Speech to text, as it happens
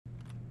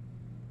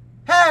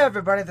Hi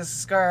everybody, this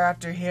is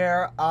Skyraptor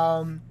here.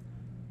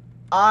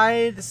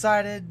 I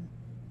decided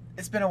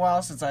it's been a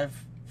while since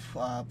I've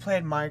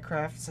played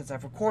Minecraft, since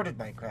I've recorded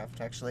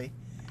Minecraft actually.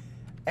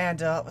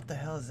 And what the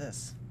hell is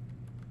this?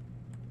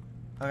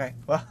 Okay,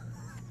 well,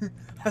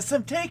 as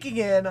I'm taking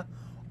in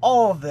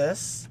all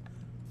this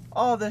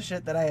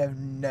shit that I have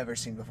never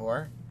seen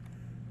before,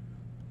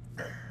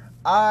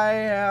 I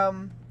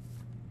am.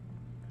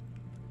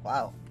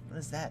 Wow, what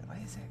is that? What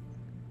is it?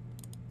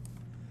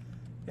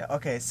 Yeah,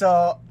 okay,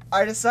 so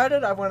I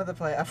decided I wanted to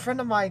play. A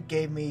friend of mine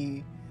gave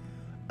me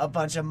a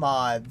bunch of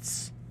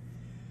mods.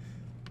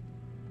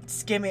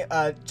 Just gave me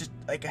just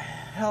like a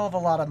hell of a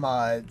lot of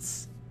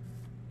mods.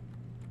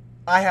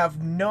 I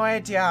have no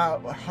idea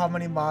how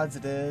many mods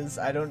it is.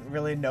 I don't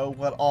really know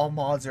what all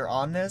mods are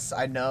on this.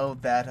 I know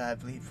that I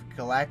believe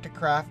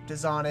Galacticraft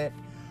is on it.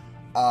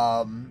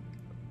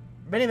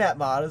 Minimap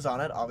mod is on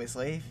it,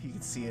 obviously. You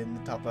can see it in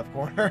the top left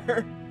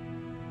corner.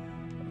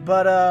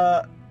 But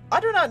I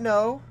do not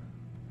know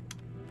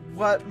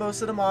what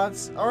most of the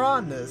mods are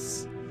on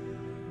this.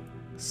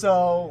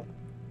 So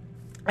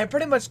I'm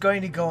pretty much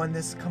going to go in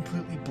this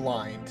completely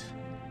blind.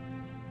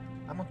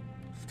 I'm on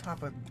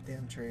top of the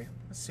damn tree.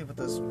 Let's see what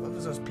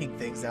was those pink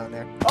things down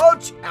there. Oh,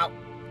 ow.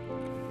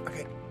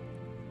 Okay.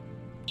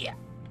 Yeah.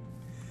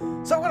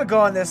 So I'm gonna go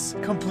on this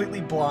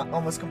completely blind,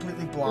 almost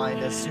completely blind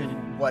as to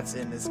what's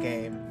in this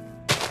game.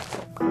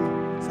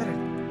 Is that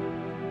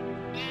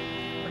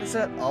what is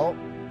that? Oh,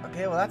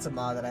 okay. Well, that's a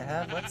mod that I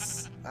have.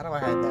 How do I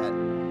hide that?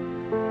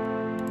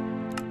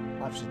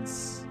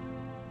 Options.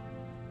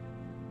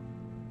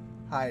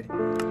 Hide.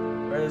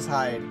 Where is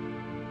hide?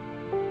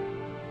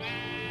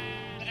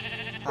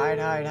 Hide.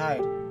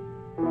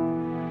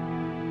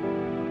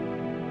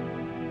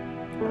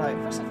 Alright,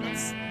 first off,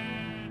 let's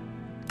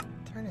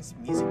turn his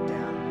music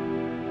down.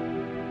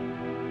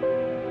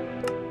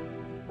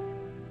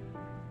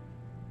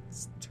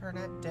 Let's turn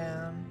it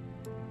down.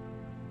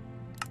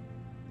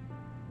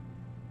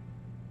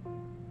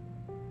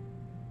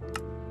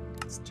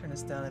 Let's turn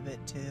this down a bit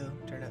too.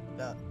 Turn it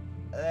up.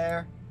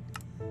 There.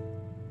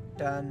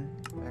 Done.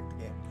 Back to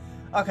game.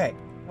 Okay.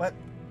 What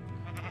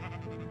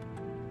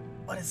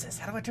is this?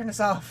 How do I turn this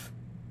off?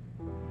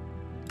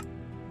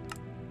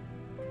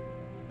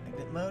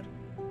 Magnet mode?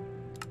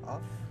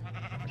 Off?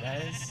 Whatever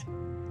that is.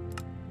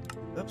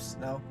 Oops.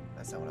 No.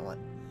 That's not what I want.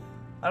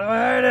 How do I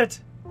hide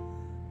it?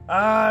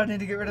 Ah, I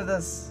need to get rid of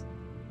this.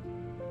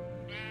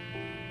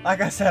 Like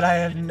I said, I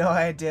have no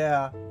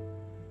idea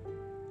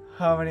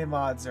how many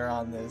mods are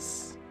on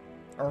this.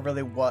 Or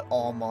really what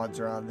all mods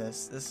are on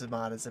this. This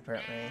mod is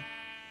apparently...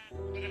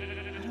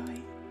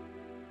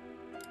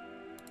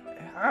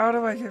 How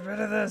do I get rid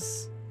of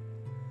this?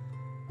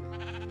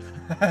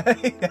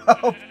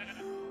 Help!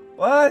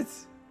 What?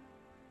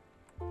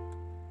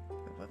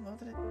 What mode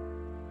did it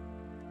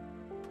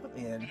put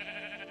me in?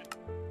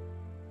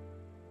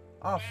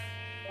 Off.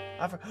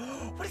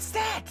 What is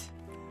that?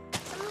 Is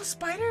that a little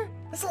spider?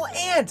 That's a little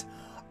ant!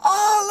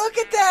 Oh, look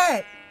at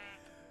that!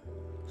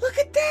 Look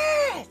at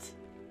that!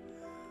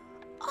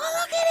 Oh,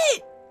 look at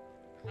it!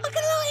 Look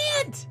at a little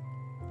ant!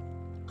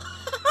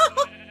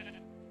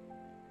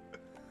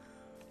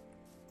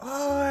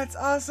 Oh, that's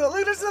awesome.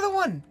 Look, there's another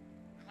one.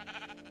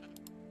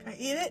 Can I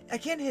eat it? I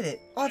can't hit it.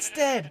 Oh, it's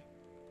dead.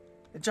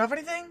 Did it drop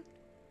anything?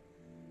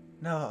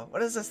 No.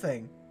 What is this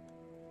thing?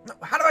 No,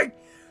 how do I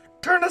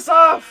turn this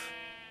off?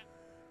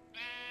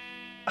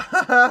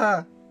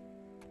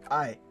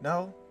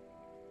 No.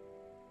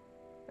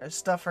 There's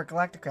stuff for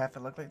Galacticraft.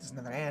 It looked like there's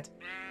another ant.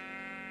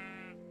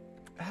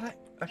 How do I...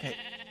 Okay.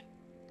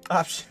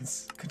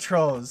 Options.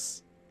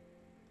 Controls.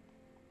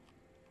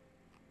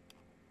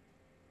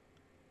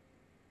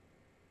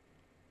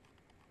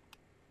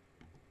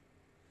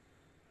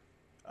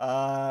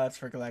 It's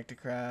for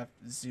Galacticraft.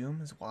 Zoom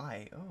is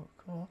Y. Oh,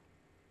 cool.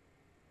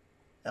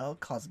 L,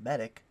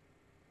 cosmetic.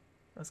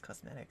 What's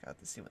cosmetic? I have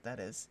to see what that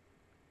is.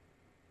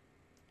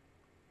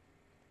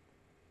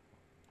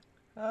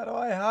 How do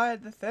I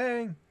hide the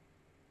thing?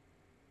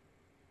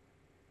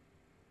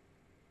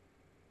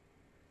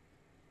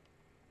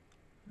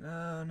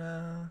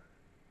 No.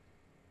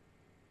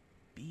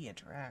 B,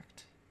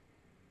 interact.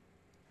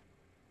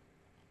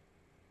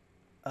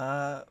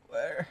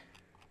 Where?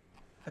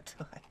 What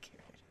do I get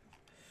rid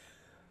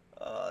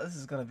of? Oh, this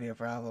is gonna be a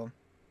problem.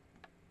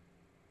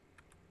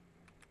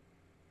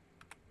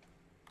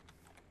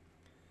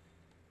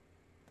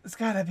 There's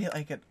gotta be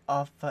like an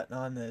off button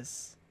on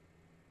this.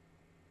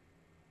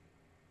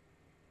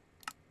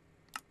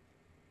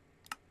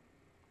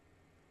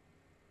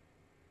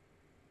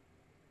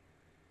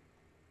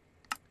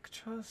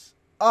 Controls.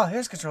 Oh,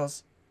 here's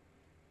controls.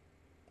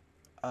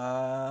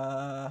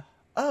 Oh,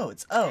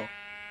 it's O.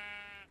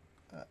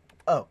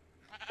 Oh.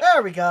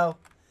 There we go.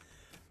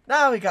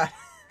 Now we got...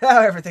 Now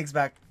everything's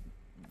back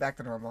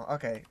to normal.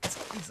 Okay.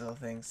 These little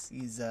things.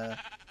 These,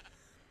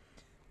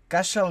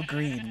 Gushel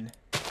green.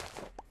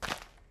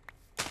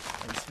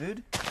 Are these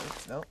food?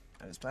 Oops, nope.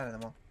 I just planted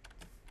them all.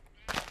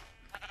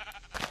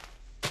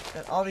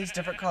 Got all these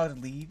different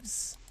colored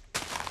leaves.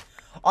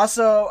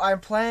 Also, I'm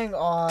playing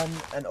on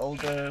an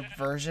older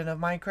version of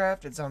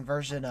Minecraft. It's on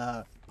version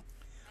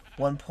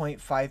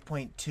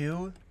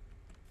 1.5.2.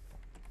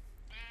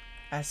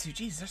 As to,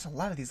 geez, there's a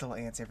lot of these little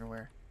ants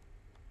everywhere.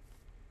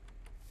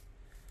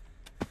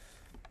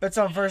 But it's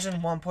on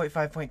version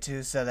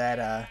 1.5.2 so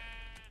that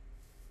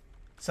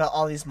so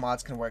all these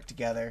mods can work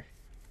together.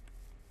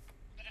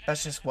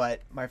 That's just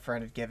what my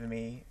friend had given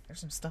me. There's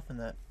some stuff in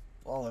that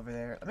wall over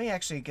there. Let me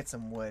actually get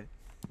some wood.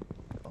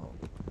 Oh,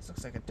 this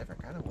looks like a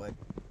different kind of wood.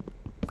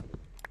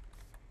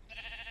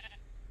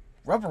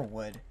 Rubber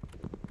wood.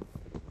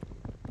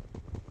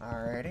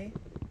 Alrighty.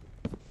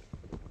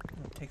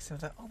 Take some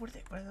of that. Oh, what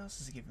else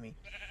is it giving me?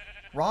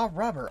 Raw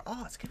rubber.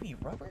 Oh, it's giving me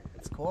rubber?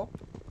 That's cool.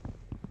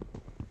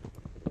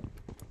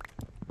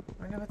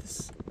 I wonder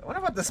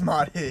what this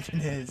mod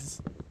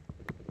is.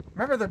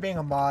 Remember there being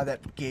a mod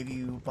that gave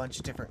you a bunch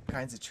of different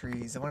kinds of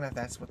trees. I wonder if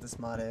that's what this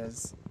mod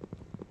is.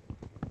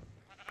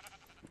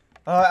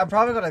 I'm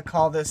probably going to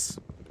call this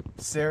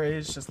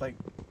series just like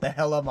the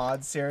Hella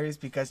Mod series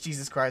because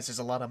Jesus Christ, there's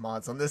a lot of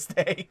mods on this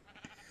day.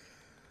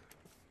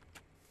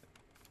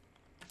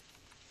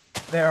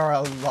 There are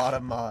a lot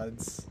of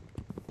mods.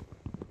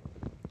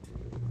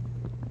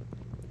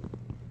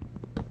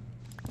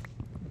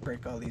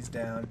 Break all these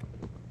down.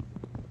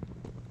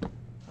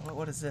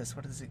 What is this?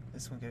 What is it?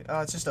 This one good?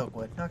 Oh, it's just oak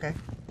wood. Okay.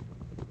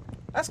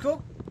 That's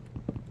cool.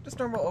 Just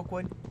normal oak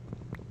wood.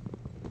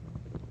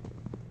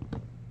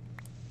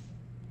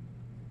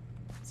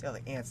 See all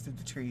the ants through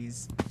the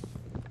trees.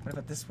 What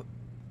about this one?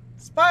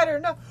 Spider,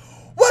 no.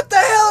 What the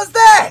hell is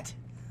that?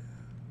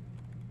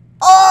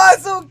 Oh,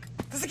 so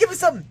does it give me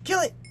something?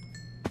 Kill it.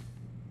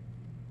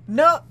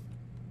 No.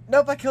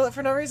 Nope, I kill it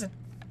for no reason.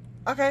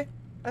 Okay,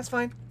 that's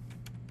fine.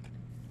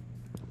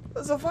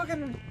 There's a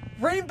fucking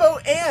rainbow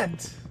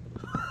ant.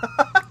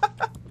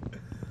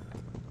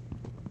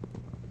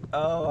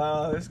 Oh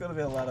wow, there's gonna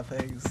be a lot of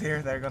things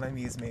here that are gonna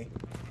amuse me.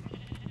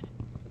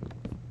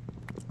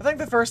 I think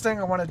the first thing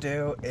I want to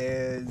do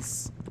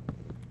is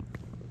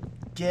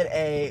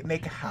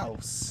make a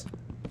house.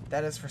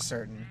 That is for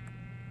certain.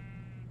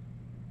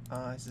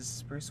 Is this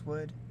spruce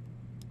wood?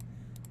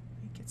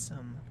 Let me get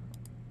some.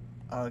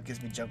 Oh, it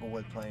gives me jungle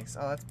wood planks.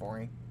 Oh, that's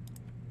boring.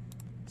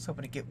 I was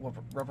hoping to get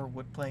rubber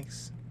wood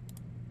planks.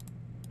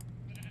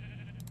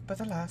 But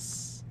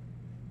alas.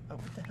 Oh,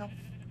 what the hell?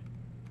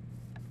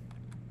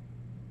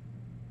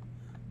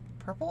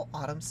 Purple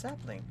autumn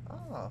sapling.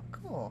 Oh,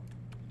 cool.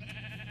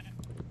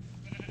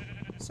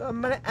 So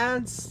many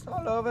ants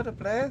all over the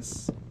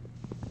place.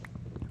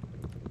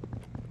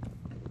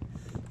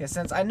 Yeah,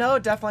 since I know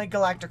definitely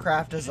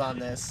Galacticraft is on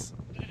this.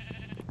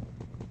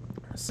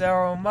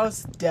 So we'll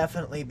most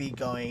definitely be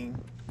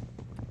going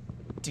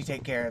to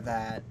take care of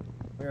that.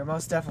 We'll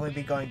most definitely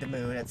be going to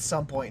Moon at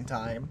some point in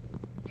time.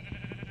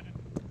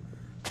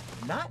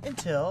 Not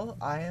until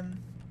I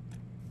am...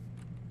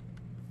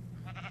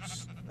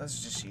 Those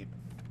are just sheep.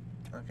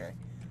 Okay.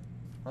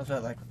 I was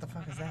like, what the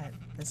fuck is that?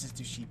 Let's just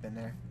do sheep in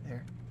there.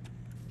 There.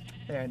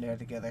 There and there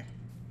together.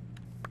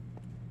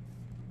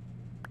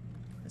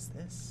 What is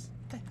this?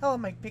 What the hell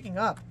am I picking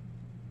up?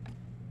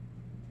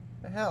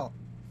 The hell?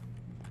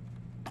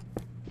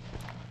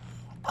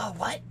 Oh,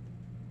 what?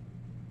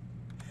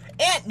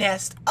 Ant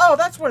nest! Oh,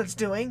 that's what it's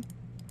doing!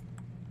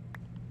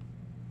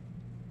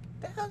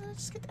 The hell did I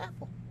just get the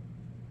apple?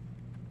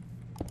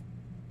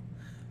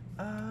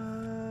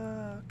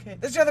 Okay.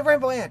 There's the other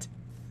rainbow ant!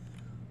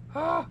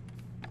 Oh,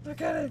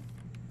 look at it!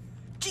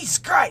 Jesus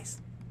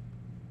Christ!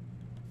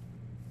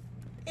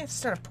 Ants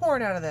started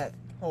pouring out of that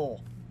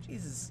hole.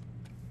 Jesus.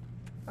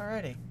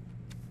 Alrighty.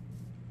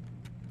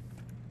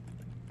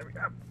 There we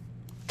go.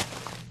 I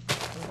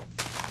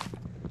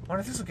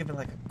wonder if this will give me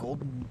like a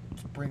golden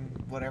spring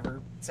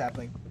whatever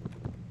sapling.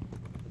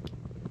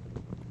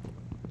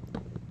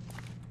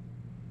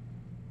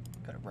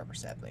 Got a rubber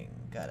sapling.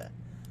 Got a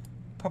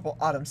purple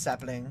autumn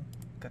sapling.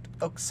 Got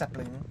oak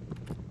sapling.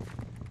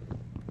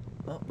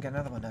 Oh, got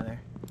another one down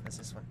there. What's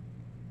this one?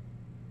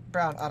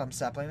 Brown autumn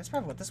sapling. That's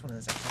probably what this one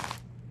is, actually.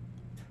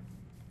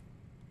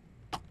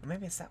 Or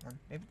maybe it's that one.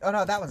 Maybe. Oh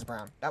no, that one's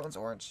brown. That one's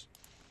orange. I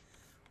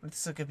wonder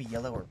if this could be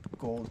yellow or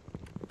gold.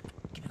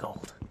 Give me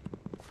gold.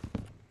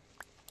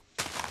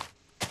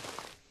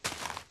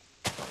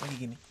 What do you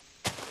give me?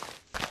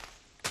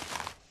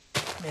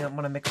 Man, I'm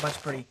gonna make a bunch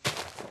of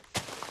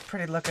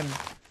pretty looking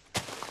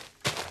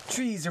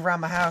trees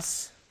around my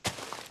house.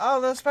 Oh,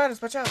 those spiders,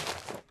 watch out.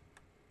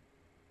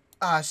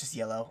 Ah, it's just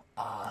yellow.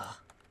 Ah.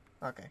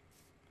 Okay.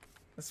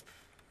 That's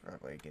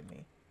probably give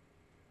me.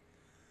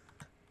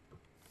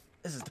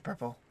 This is the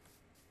purple.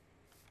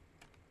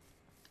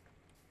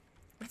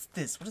 What's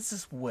this? What is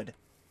this wood?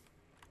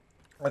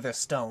 Or the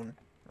stone.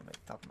 What am I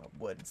talking about?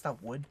 Wood. It's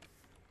not wood.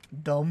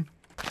 Dumb.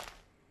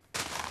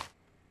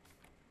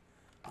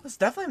 This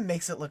definitely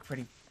makes it look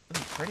really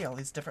pretty. All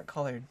these different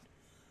colored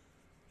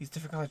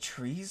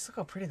trees. Look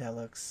how pretty that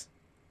looks.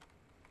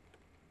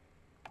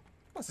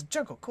 Oh, it's a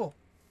jungle. Cool.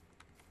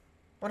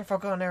 Wonder if I'll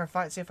go in there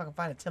and see if I can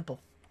find a temple.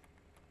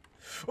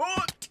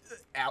 Oh,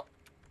 ow.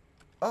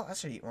 Oh, I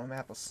should eat one of my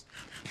apples.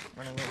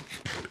 Run away.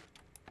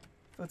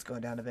 Food's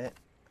going down a bit.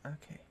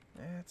 Okay.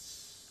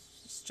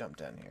 Let's just jump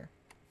down here.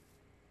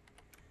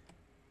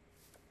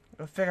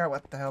 We'll figure out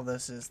what the hell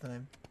this is that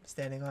I'm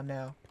standing on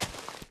now.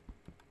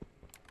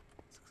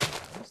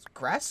 There's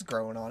grass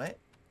growing on it.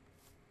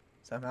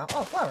 Somehow.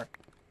 Oh, flower.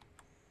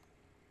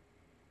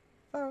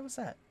 Flower, what's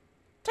that?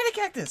 Tiny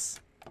cactus!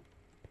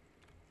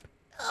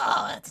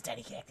 Oh, that's a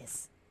tiny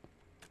cactus.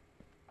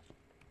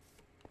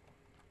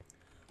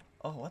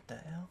 Oh, what the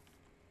hell?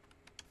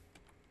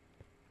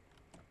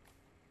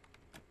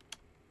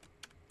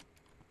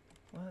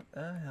 What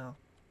the hell?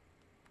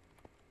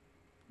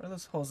 What are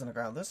those holes in the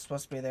ground? This is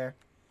supposed to be there.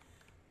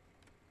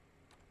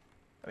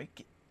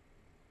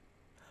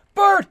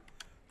 Bird!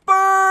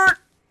 Bird!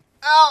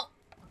 Ow!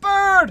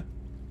 Bird!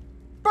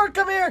 Bird,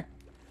 come here!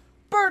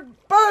 Bird!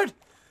 Bird!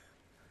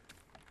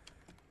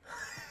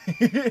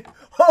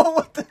 Oh,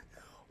 what the?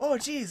 Oh,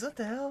 jeez, what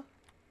the hell?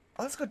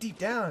 Oh, let's go deep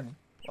down.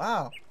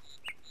 Wow.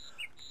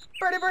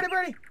 Birdie, birdie,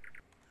 birdie!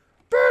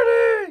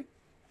 Birdie!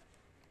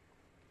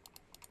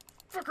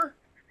 Fucker!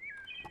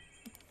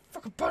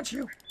 Fucking punch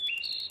you!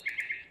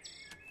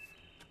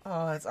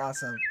 Oh, that's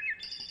awesome.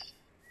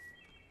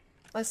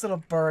 Nice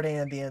little bird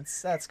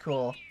ambience. That's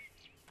cool.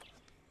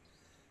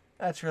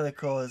 That's really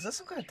cool. Is this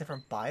some kind of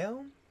different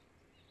biome?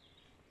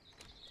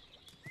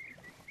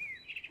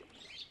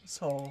 This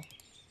whole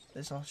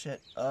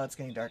shit. Oh, it's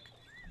getting dark.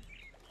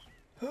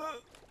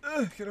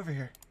 Get over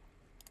here.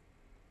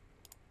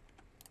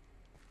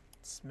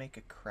 Let's make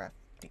a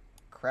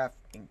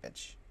crafting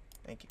bench.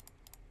 Thank you.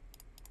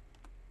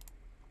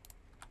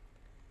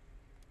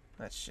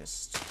 Let's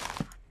just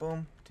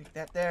boom, take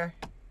that there.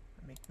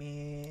 Make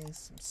me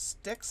some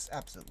sticks,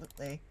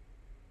 absolutely.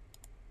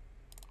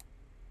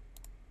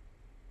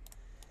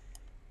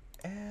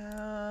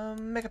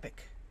 Make a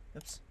pick.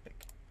 Oops, pick.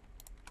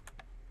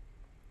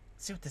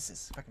 Let's see what this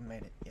is, if I can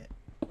mine it yet.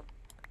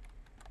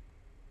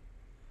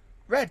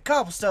 Red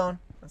cobblestone!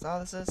 That's all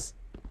this is.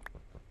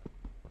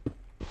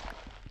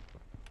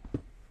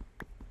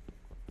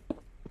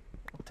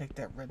 I'll take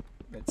that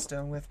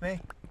redstone with me.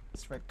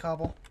 It's red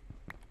cobble.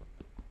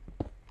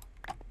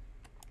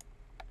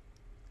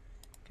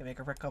 Can I make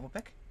a red cobble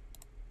pick?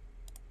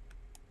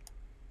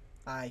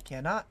 I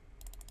cannot.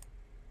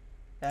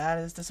 That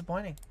is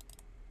disappointing.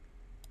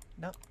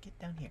 Nope, get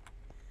down here.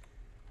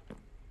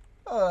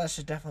 Oh, that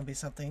should definitely be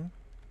something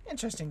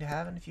interesting to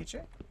have in the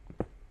future.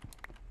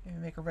 Maybe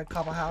make a red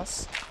cobble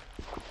house.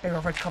 Maybe a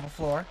red cobble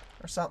floor.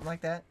 Or something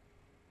like that.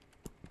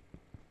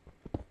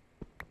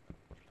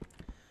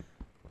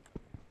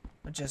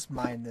 I'll just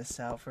mine this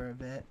out for a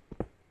bit.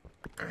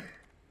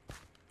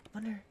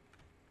 Wonder...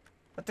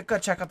 But to go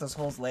check out those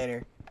holes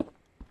later.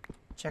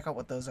 Check out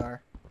what those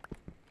are.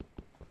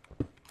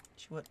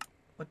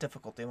 What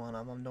difficulty am I on?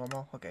 I'm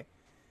normal? Okay.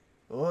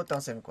 Oh,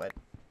 don't save and quit.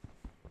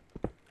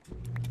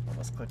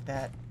 Almost click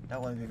that.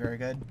 That wouldn't be very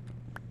good.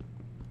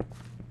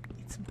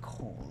 Need some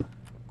coal.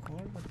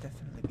 Coal would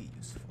definitely be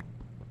useful.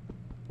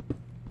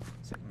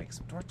 So I can make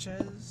some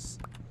torches.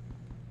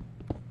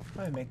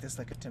 Probably make this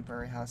like a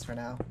temporary house for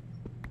now.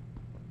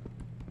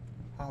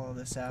 Hollow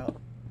this out.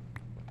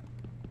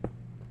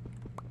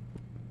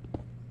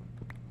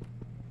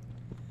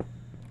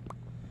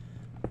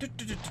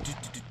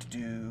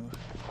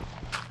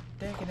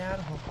 Digging out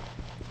a hole.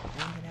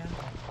 Digging out a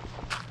hole.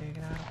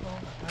 Digging out a hole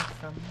right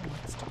from the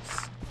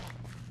monsters.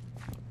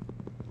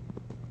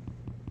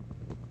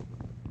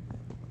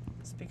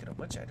 Speaking of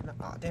which, I do not.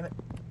 Oh, damn it.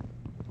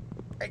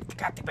 I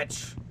got the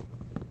bitch.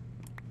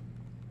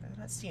 I do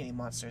not see any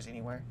monsters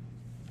anywhere.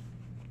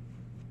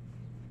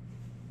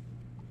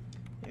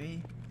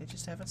 Maybe they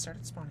just haven't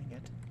started spawning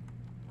yet.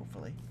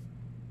 Hopefully.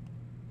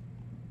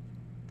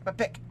 My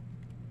pick.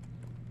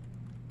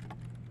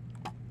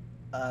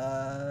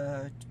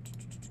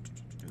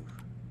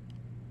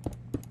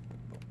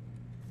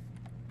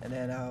 And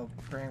then I'll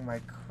bring my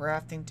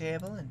crafting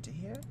table into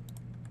here.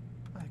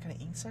 Oh, I got an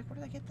ink sac? Where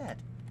did I get that?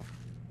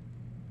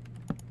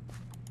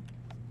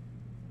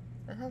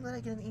 Where the hell did I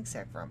get an ink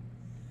sac from?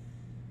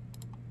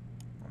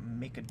 I'll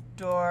make a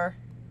door.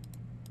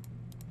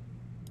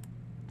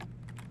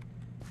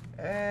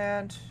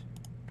 And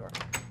door.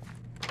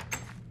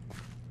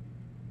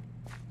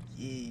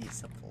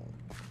 Yes, helpful.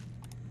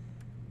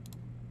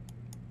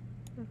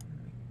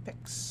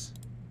 Picks.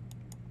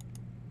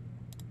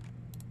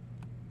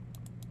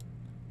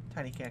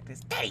 Tiny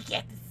cactus. Tiny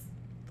cactus!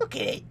 Look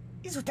at it!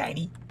 He's so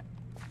tiny.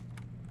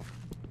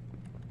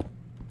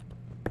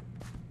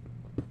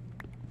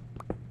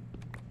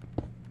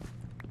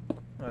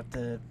 We'll have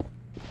to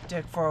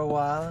dig for a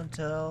while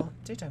until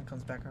daytime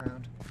comes back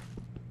around.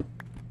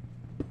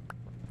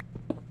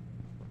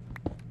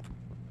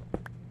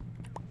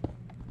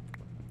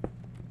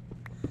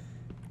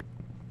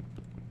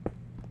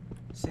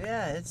 So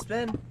yeah, it's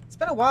been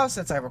a while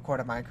since I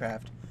recorded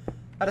Minecraft.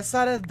 I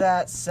decided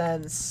that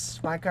since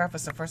Minecraft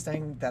was the first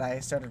thing that I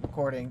started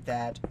recording,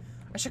 that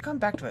I should come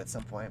back to it at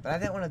some point. But I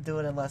didn't want to do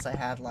it unless I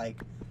had, like,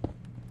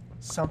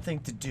 something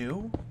to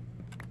do.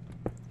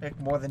 Like,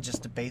 more than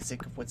just the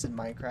basic of what's in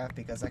Minecraft,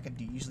 because I could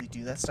usually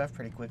do that stuff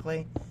pretty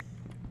quickly.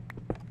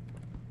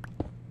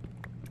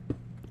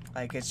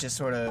 Like, it's just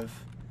sort of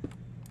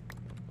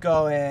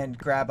go in,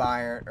 grab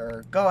iron,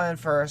 or go in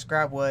first,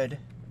 grab wood,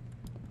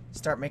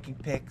 start making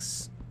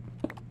picks,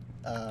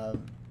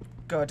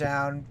 go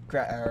down,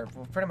 or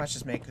well, pretty much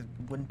just make a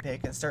wooden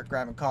pick and start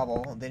grabbing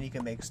cobble, and then you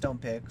can make stone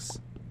picks.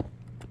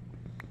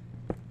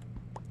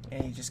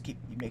 And you just you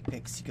make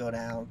picks, you go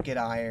down, get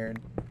iron,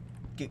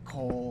 get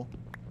coal,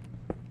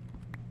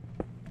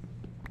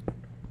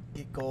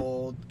 get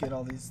gold, get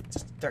all these,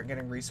 just start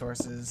getting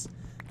resources,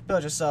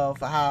 build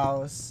yourself a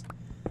house,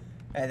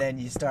 and then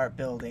you start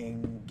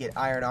building, get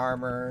iron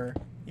armor,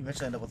 you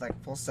eventually end up with like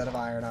a full set of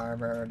iron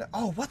armor. And,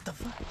 oh, what the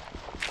fuck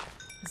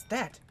is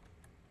that?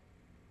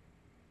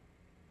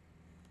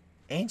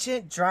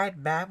 Ancient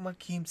dried magma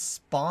cube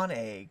spawn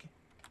egg.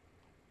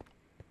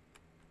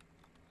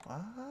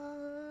 What?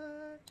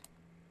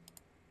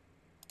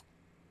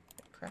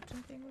 Craft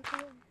anything with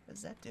it? What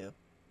does that do?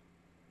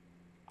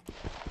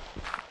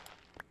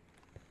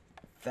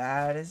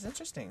 That is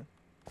interesting.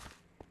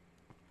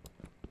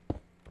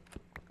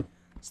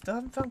 Still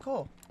haven't found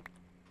coal.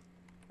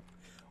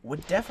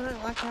 Would definitely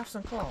like to have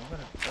some coal. I'm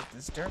gonna put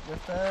this dirt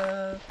with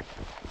the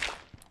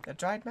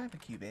dried magma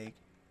cube egg.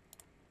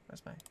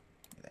 Where's my? Look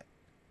at that.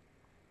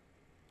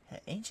 An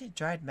ancient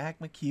dried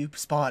magma cube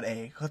spawn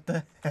egg. What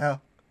the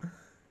hell?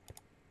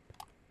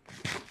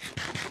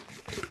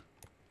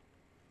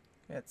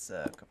 Let's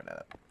cover that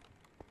up.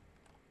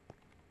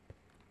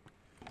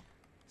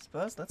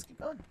 Suppose let's keep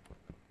going.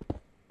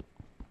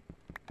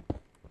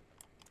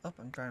 Oh,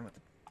 I'm trying with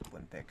the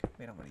wooden pick.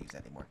 We don't want to use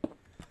that anymore.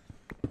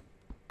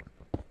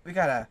 We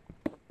gotta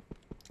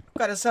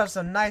have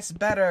some nice,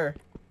 better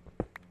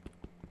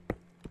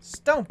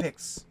stone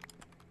picks.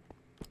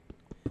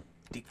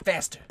 Dig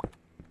faster.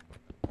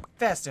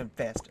 Faster and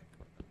faster.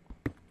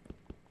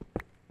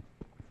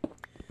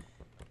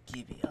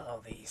 Give me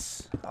all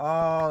these.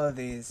 All of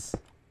these.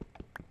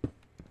 I'm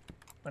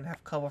gonna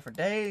have cobble for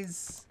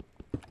days.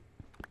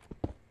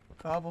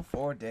 Cobble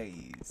for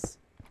days.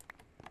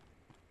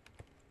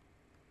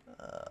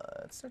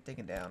 Let's start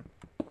digging down.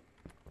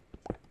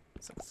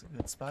 This looks a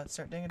good spot.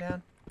 Start digging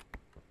down.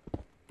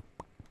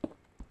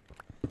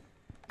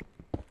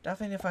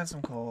 Definitely need to find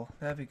some coal.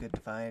 That'd be good to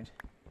find.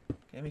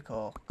 Give me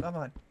coal. Come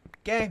on.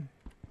 Game!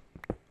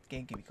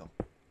 Game, give me coal.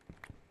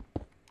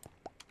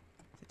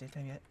 Is it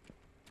daytime yet?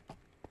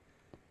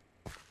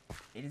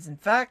 It is in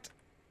fact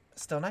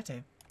still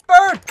nighttime.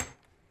 Bird!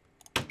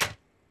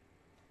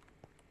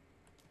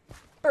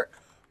 Bird!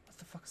 What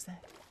the fuck is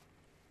that?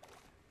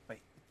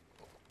 Wait.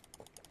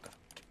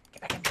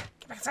 Get back in.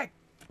 Get back inside.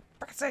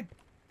 Back inside.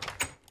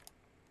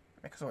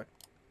 Make a sword.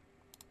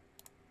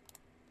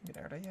 You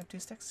already have 2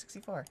 sticks,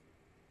 64.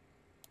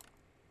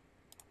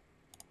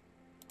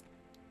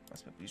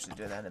 Most people usually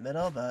do that in the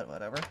middle, but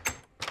whatever.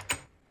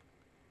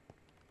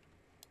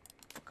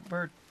 Fucking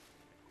bird.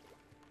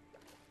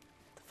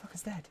 What the fuck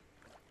is that?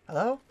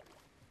 Hello?